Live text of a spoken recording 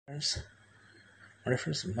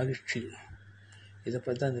Friends மகிழ்ச்சி இதை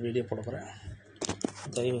பற்றி தான் இந்த வீடியோ போட போகிறேன்.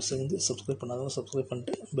 தயவு செஞ்சு சப்ஸ்கிரைப் பண்ணாதவங்க சப்ஸ்கிரைப்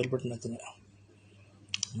பண்ணிட்டு பெல் பட்டன் எடுத்துங்க.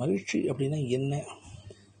 மகிழ்ச்சி அப்படின்னா என்ன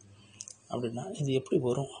அப்படின்னா இது எப்படி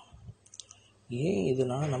வரும், ஏன்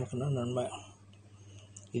இதனால் நமக்கு என்ன நன்மை,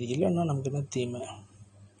 இது இல்லைன்னா நமக்கு என்ன தீமை,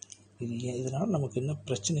 இதனால் நமக்கு என்ன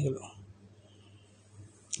பிரச்சனைகள்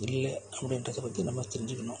இல்லை அப்படின்றத பற்றி நம்ம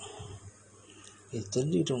தெரிஞ்சுக்கணும். இது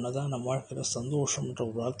தெரிஞ்சுக்கிட்டோம்னா தான் நம்ம வாழ்க்கையில் சந்தோஷம்ன்ற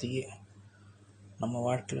ஒரு வார்த்தையே நம்ம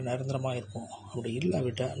வாழ்க்கையில் நிரந்தரமாக இருக்கும். அப்படி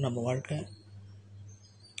இல்லாவிட்டால் நம்ம வாழ்க்கை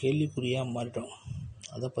கேள்விக்குறியாக மாறிட்டோம்.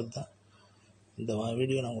 அதை பற்றி தான் இந்த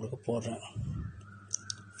வீடியோ நான் உங்களுக்கு போடுறேன்.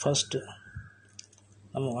 ஃபஸ்ட்டு,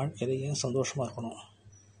 நம்ம வாழ்க்கையில் ஏன் சந்தோஷமாக இருக்கணும்,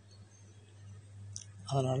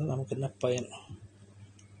 அதனால் நமக்கு என்ன பயன்,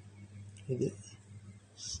 இது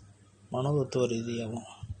மனோதத்துவ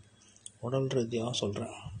ரீதியாகவும் உடல் ரீதியாகவும்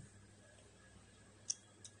சொல்கிறேன்.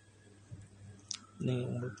 நீங்கள்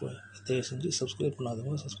உங்களுக்கு தயவு செஞ்சு சப்ஸ்கிரைப்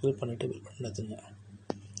பண்ணாதவங்க சப்ஸ்கிரைப் பண்ணிவிட்டு பெல் பட்டன் எடுத்துங்க.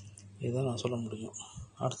 இதுதான் நான் சொல்ல முடியும்.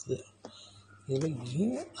 அடுத்தது, இதில்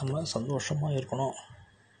ஏன் நம்ம சந்தோஷமாக இருக்கணும்,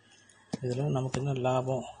 இதில் நமக்கு என்ன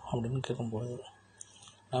லாபம் அப்படின்னு கேட்கும்போது,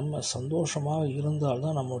 நம்ம சந்தோஷமாக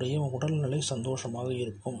இருந்தால்தான் நம்முடைய உடல்நிலை சந்தோஷமாக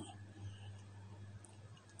இருக்கும்.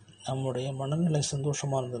 நம்முடைய மனநிலை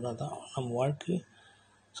சந்தோஷமாக இருந்ததுனா தான் நம்ம வாழ்க்கை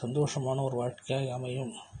சந்தோஷமான ஒரு வாழ்க்கையாக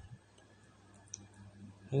அமையும்.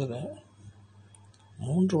 இதில்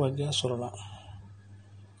 3 வகையாக சொல்லலாம்.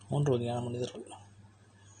 3 வகையான மனிதர்கள்.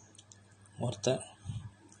 ஒருத்தன்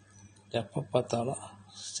எப்போ பார்த்தாலும்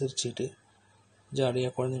சிரிச்சுட்டு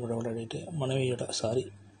ஜாலியாக குழந்தைங்களோட விளையாடிட்டு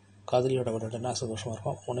காதலியோட விளையாடினா சந்தோஷமாக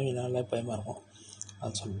இருக்கும், மனைவினால பயமாக இருக்கும்.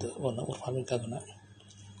 அது சொல்லிட்டு ஒரு ஃபார்மிக்காக சொன்னேன்.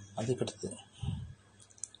 அதுக்கடுத்து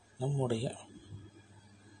நம்முடைய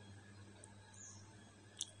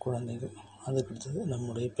குழந்தைகள், அதுக்கடுத்தது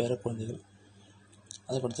நம்முடைய பேர குழந்தைகள்,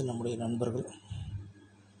 அதுக்கடுத்து நம்முடைய நண்பர்கள்.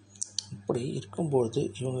 இப்படி இருக்கும்பொழுது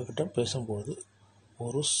இவங்கக்கிட்ட பேசும்பொழுது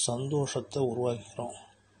ஒரு சந்தோஷத்தை உருவாக்கிறோம்.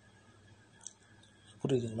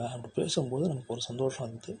 புரியுதுங்களா? அப்படி பேசும்போது நமக்கு ஒரு சந்தோஷம்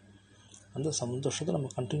வந்து அந்த சந்தோஷத்தை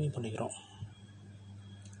நம்ம கண்டினியூ பண்ணிக்கிறோம்.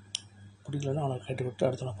 பிடிக்கலன்னா அவனை கேட்டு விட்டு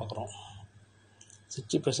அடுத்து நான் பார்க்குறோம்.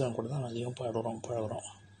 சிரிச்சு பேசுகிறவங்க கூட தான் அதிகம் பழகுறோம்.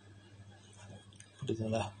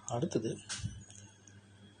 புரியுதுங்களா? அடுத்தது,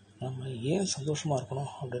 நம்ம ஏன் சந்தோஷமாக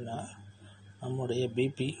இருக்கணும் அப்படின்னா, நம்முடைய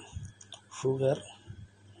பிபி, சுகர்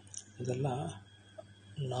இதெல்லாம்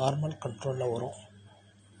நார்மல் கண்ட்ரோலில் வரும்.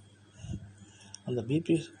 அந்த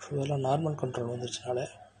பிபி சுகர்லாம் நார்மல் கண்ட்ரோல் வந்துருச்சுனால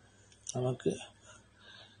நமக்கு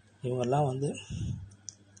இவங்கெல்லாம் வந்து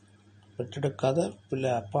பெற்றெடுக்காத பிள்ளை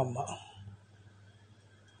அப்பா அம்மா,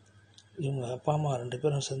 இவங்க அப்பா அம்மா 2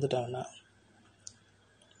 பேரும் சேர்ந்துட்டாங்கன்னா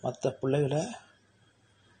மற்ற பிள்ளைகளை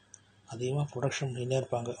அதிகமாக ப்ரொடக்ஷன் பண்ணினே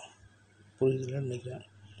இருப்பாங்க. புரியுதுன்னு நினைக்கிறேன்.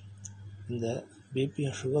 இந்த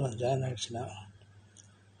பிபியும் சுகரும் ஜாயின் ஆகிடுச்சுன்னா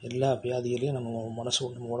எல்லா வியாதிகளையும்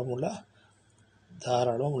நம்ம உடம்புல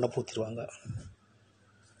தாராளமாக உள்ளே பூத்திடுவாங்க.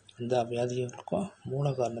 இந்த வியாதிகளுக்கும் மூல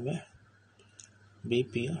காரணமே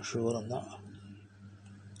பிபியும் சுகரும் தான்.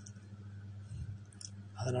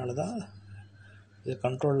 அதனால தான் இதை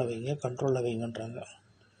கண்ட்ரோலில் வைங்கன்றாங்க.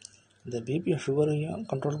 இந்த பிபியும் சுகரையும்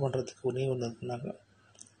கண்ட்ரோல் பண்ணுறதுக்கு ஒன்றே ஒன்று இருக்குனாங்க,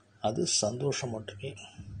 அது சந்தோஷம் மட்டுமே.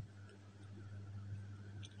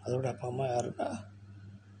 அதோட அப்பா அம்மா யாருன்னா,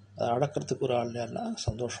 அதை அடக்கிறதுக்கு ஒரு ஆள் யாருன்னா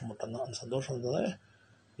சந்தோஷம் மட்டும்தான். அந்த சந்தோஷம் இருந்தால்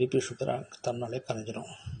பிபி சுகர் தன்னாலே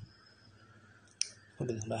கரைஞ்சிடும்.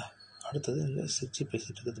 புரியுதுங்களா? அடுத்தது இந்த சிரிச்சு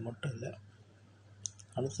பேசிகிட்டு இருக்கிறது மட்டும் இல்லை.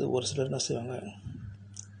 அடுத்தது ஒரு சிலர் என்ன செய்வாங்க,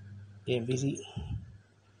 என்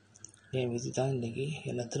விதி தான் இன்றைக்கி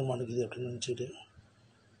என்னை தீர்மானிக்குது அப்படின்னு நினச்சிக்கிட்டு,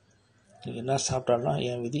 இன்றைக்கி என்ன சாப்பிட்டாலும்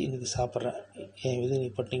என் விதி இன்றைக்கி சாப்பிட்றேன், என் விதி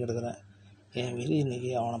இன்றைக்கி பட்டினி கிடக்கிறேன், என் விதி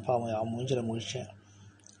இன்றைக்கி அவன் மூஞ்சில் முழிச்சேன்,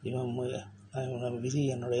 இவன் விதி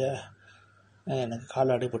எனக்கு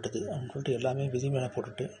கால் அடிபட்டது அப்படின்னு சொல்லிட்டு எல்லாமே விதி மேலே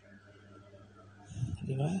போட்டுட்டு,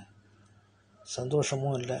 இவன்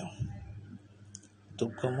சந்தோஷமும் இல்லை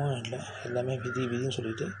துக்கமும் இல்லை, எல்லாமே விதின்னு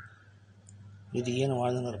சொல்லிட்டு விதியேன்னு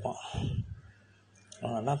வாழ்ந்துன்னு இருப்பான்.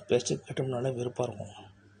 அவனெல்லாம் பேச்சு கேட்டோம்னாலே வெறுப்பாக இருக்கும்.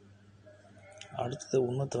 அடுத்தது,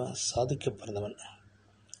 உண்மைத்தவன் சாதிக்க பிறந்தவன்.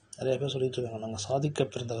 நிறைய பேர் சொல்லிகிட்டு இருக்காங்க நாங்கள் சாதிக்க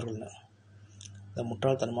பிறந்தவர்கள்னு. இந்த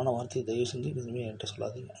முட்டாள்தனமான வார்த்தையை தயவு செஞ்சு இனிமேல் என்கிட்ட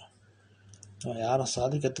சொல்லாதீங்க. நம்ம யாரும்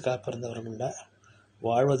சாதிக்கிறதுக்காக பிறந்தவர்கள் இல்லை,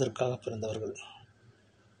 வாழ்வதற்காக பிறந்தவர்கள்.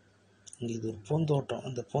 இங்கே இது ஒரு பூந்தோட்டம்.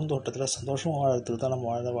 இந்த பூந்தோட்டத்தில் சந்தோஷமாக வாழ்கிறதுக்கு தான்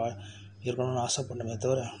நம்ம இருக்கணும்னு ஆசைப்படணுமே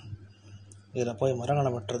தவிர, இதில் போய் மரங்களை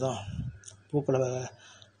வெட்டுறதும் பூக்களை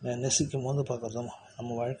நெசிக்கும் போது பார்க்குறதும்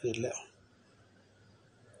நம்ம வாழ்க்கை இல்லை.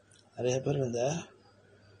 நிறைய பேர் இந்த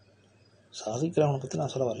சாதிக்கிறவனை பற்றி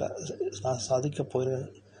நான் சொல்ல வரல, நான்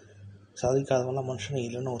சாதிக்காதவங்களாம் மனுஷனே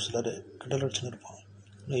இல்லைன்னு ஒரு சிலர் கிண்டல் வச்சுன்னு இருப்பான்.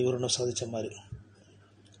 இவர் ஒன்றும் சாதித்த மாதிரி.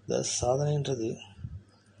 இந்த சாதனைன்றது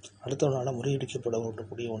அடுத்தவனால் முறியடிக்கப்பட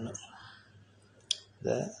விடக்கூடிய ஒன்று.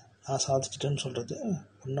 இதை நான் சாதிச்சிட்டேன்னு சொல்கிறது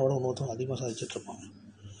உன்னை விட இன்னொருத்தவங்க அதிகமாக சாதிச்சிட்ருப்பான்.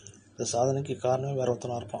 இந்த சாதனைக்கு காரணமே வேறு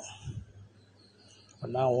ஒருத்தனாக இருப்பான்.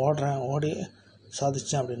 நான் ஓடி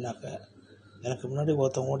சாதித்தேன் அப்படின்னாக்க எனக்கு முன்னாடி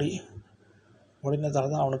ஒருத்தன் ஓடினதால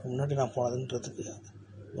தான் அவனுக்கு முன்னாடி நான் போனதுன்றதுக்கு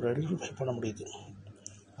ஒரு ஐடென்டிஃபை பண்ண முடியுது.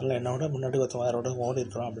 அதில் என்னை விட முன்னாடி ஒருத்தன் வேறோட ஓடி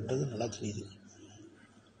இருக்கிறான் அப்படின்றது நல்லா தெரியுது.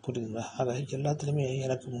 புரியுதுங்களா? ஆக எல்லாத்துலேயுமே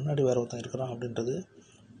எனக்கு முன்னாடி வேறு ஒருத்தன் இருக்கிறான் அப்படின்றது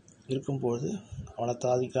இருக்கும்போது அவனை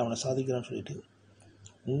சாதிக்கிறான்னு சொல்லிட்டு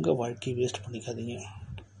உங்கள் வாழ்க்கையை வேஸ்ட் பண்ணிக்காதீங்க.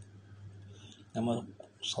 நம்ம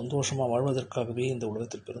சந்தோஷமாக வாழ்வதற்காகவே இந்த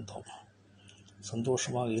உலகத்தில் பிறந்தோம்.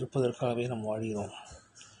 சந்தோஷமாக இருப்பதற்காகவே நம்ம வாழ்கிறோம்.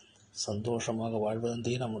 சந்தோஷமாக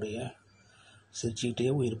வாழ்வதே நம்முடைய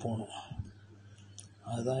சிரிச்சுக்கிட்டே உயிர் போகணும்.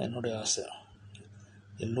 அதுதான் என்னுடைய ஆசை.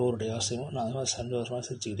 எல்லோருடைய ஆசையும் நான் சந்தோஷமாக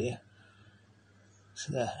சிரிச்சுக்கிட்டே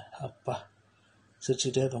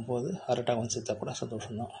சிரிச்சுக்கிட்டே இருக்கும்போது அரட்டாக வந்து சேர்த்தா கூட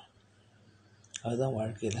சந்தோஷம்தான். அதுதான்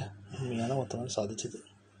வாழ்க்கையில் உண்மையான ஒருத்தவங்க சாதிச்சது.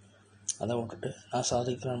 அதை விட்டுட்டு நான்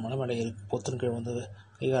சாதிக்கிறேன் மனமேடையில் பொத்துன்னு கீழே வந்து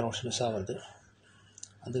கைகார வருஷம் மிஸ் ஆகிறது.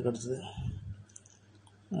 அதுக்கடுத்தது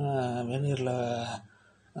வெந்நீரில்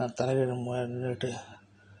தலைகீழ நின்றுட்டு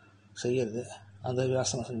செய்கிறது. அந்த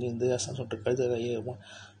வியாசனம் செஞ்சு இந்த வியாசனம் சொல்லிட்டு கழுத கையை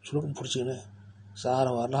சுடுக்கும் பிடிச்சிக்கின்னு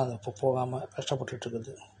சாரம் வரலாம் அதை போகாமல்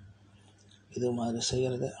கஷ்டப்பட்டுருக்குறது. இது மாதிரி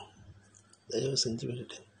செய்கிறத தயவு செஞ்சு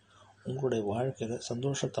விட்டுட்டு உங்களுடைய வாழ்க்கையில்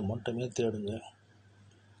சந்தோஷத்தை மட்டுமே தேடுங்க.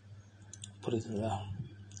 புரியுதுங்களா?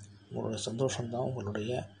 உங்களுடைய சந்தோஷம்தான்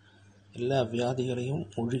உங்களுடைய எல்லா வியாதிகளையும்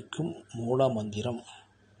ஒழிக்கும் மூல மந்திரம்.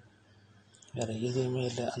 வேறு எதுவுமே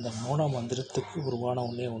இல்லை. அந்த மூல மந்திரத்துக்கு உருவான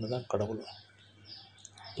ஒன்று தான் கடவுள்.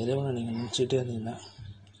 இறைவனை நீங்கள் நினச்சிக்கிட்டே இருந்தீங்கன்னா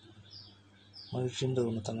மகிழ்ச்சின்றது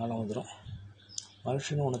ஒன்று தன்னால் வந்துடும்.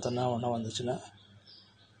 மகிழ்ச்சின்னு ஒன்று தன்னால் ஒன்றா வந்துச்சுன்னா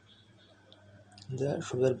இந்த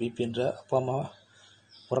சுகர் பிபின்ற அப்பா அம்மா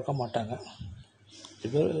பிறக்க மாட்டாங்க.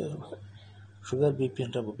 சுகர்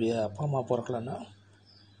பிபின்ற அப்பா அம்மா பிறக்கலைன்னா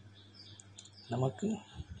நமக்கு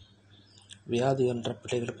வியாதி என்ற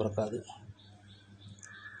பிள்ளைகள் பிறக்காது.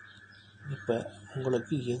 இப்போ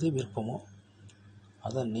உங்களுக்கு எது விருப்பமோ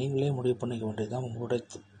அதை நீங்களே முடிவு பண்ணிக்க வேண்டியதுதான் உங்களுடைய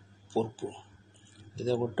பொறுப்பு.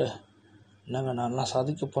 இதை விட்டு என்னங்க நான்லாம்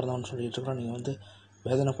சாதிக்க போகிறதான்னு சொல்லிட்டு இருக்கிறோம், நீங்கள்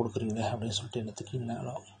வேதனை கொடுக்குறீங்க அப்படின்னு சொல்லிட்டு என்ன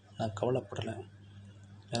திட்டிங்கனாலும் நான் கவலைப்படலை.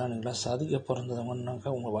 ஏன்னா நீங்களாம் சாதிக்க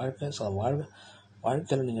பிறந்தவங்கன்னாக்கா உங்கள்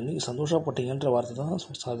வாழ்க்கையில் நீங்கள் இன்றைக்கி சந்தோஷப்பட்டீங்கன்ற வார்த்தை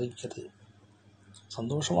தான் சாதிக்கிறது.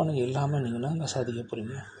 சந்தோஷமாக நீங்கள் இல்லாமல் நீங்கள் என்னங்க சாதிக்க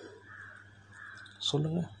போகிறீங்க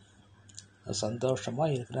சொல்லுங்கள்?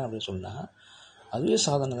 சந்தோஷமாக இருக்கிறேன் அப்படின்னு சொன்னால் அதுவே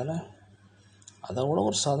சாதனை தானே. அதை விட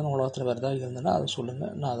ஒரு சாதனை உலகத்தில் வேறு ஏதாவது இருந்ததுன்னா அதை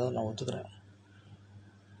சொல்லுங்கள், நான் ஒத்துக்கிறேன்.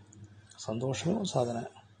 சந்தோஷமும் சாதனை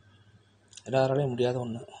எல்லாராலையும் முடியாத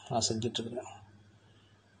ஒன்று நான் செஞ்சிட்ருக்கிறேன்.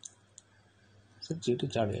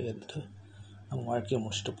 செஞ்சுக்கிட்டு ஜாலியாக இருந்துட்டு நம்ம வாழ்க்கையை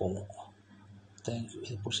முடிச்சுட்டு போவோம். தேங்க்யூ.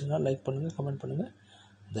 இது பிடிச்சிங்கன்னா லைக் பண்ணுங்கள், கமெண்ட் பண்ணுங்கள்.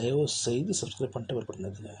 தயவு செய்து சப்ஸ்கிரைப் பண்ணிட்டு வெயிட்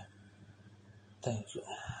பண்ணுங்க. தேங்க்யூ.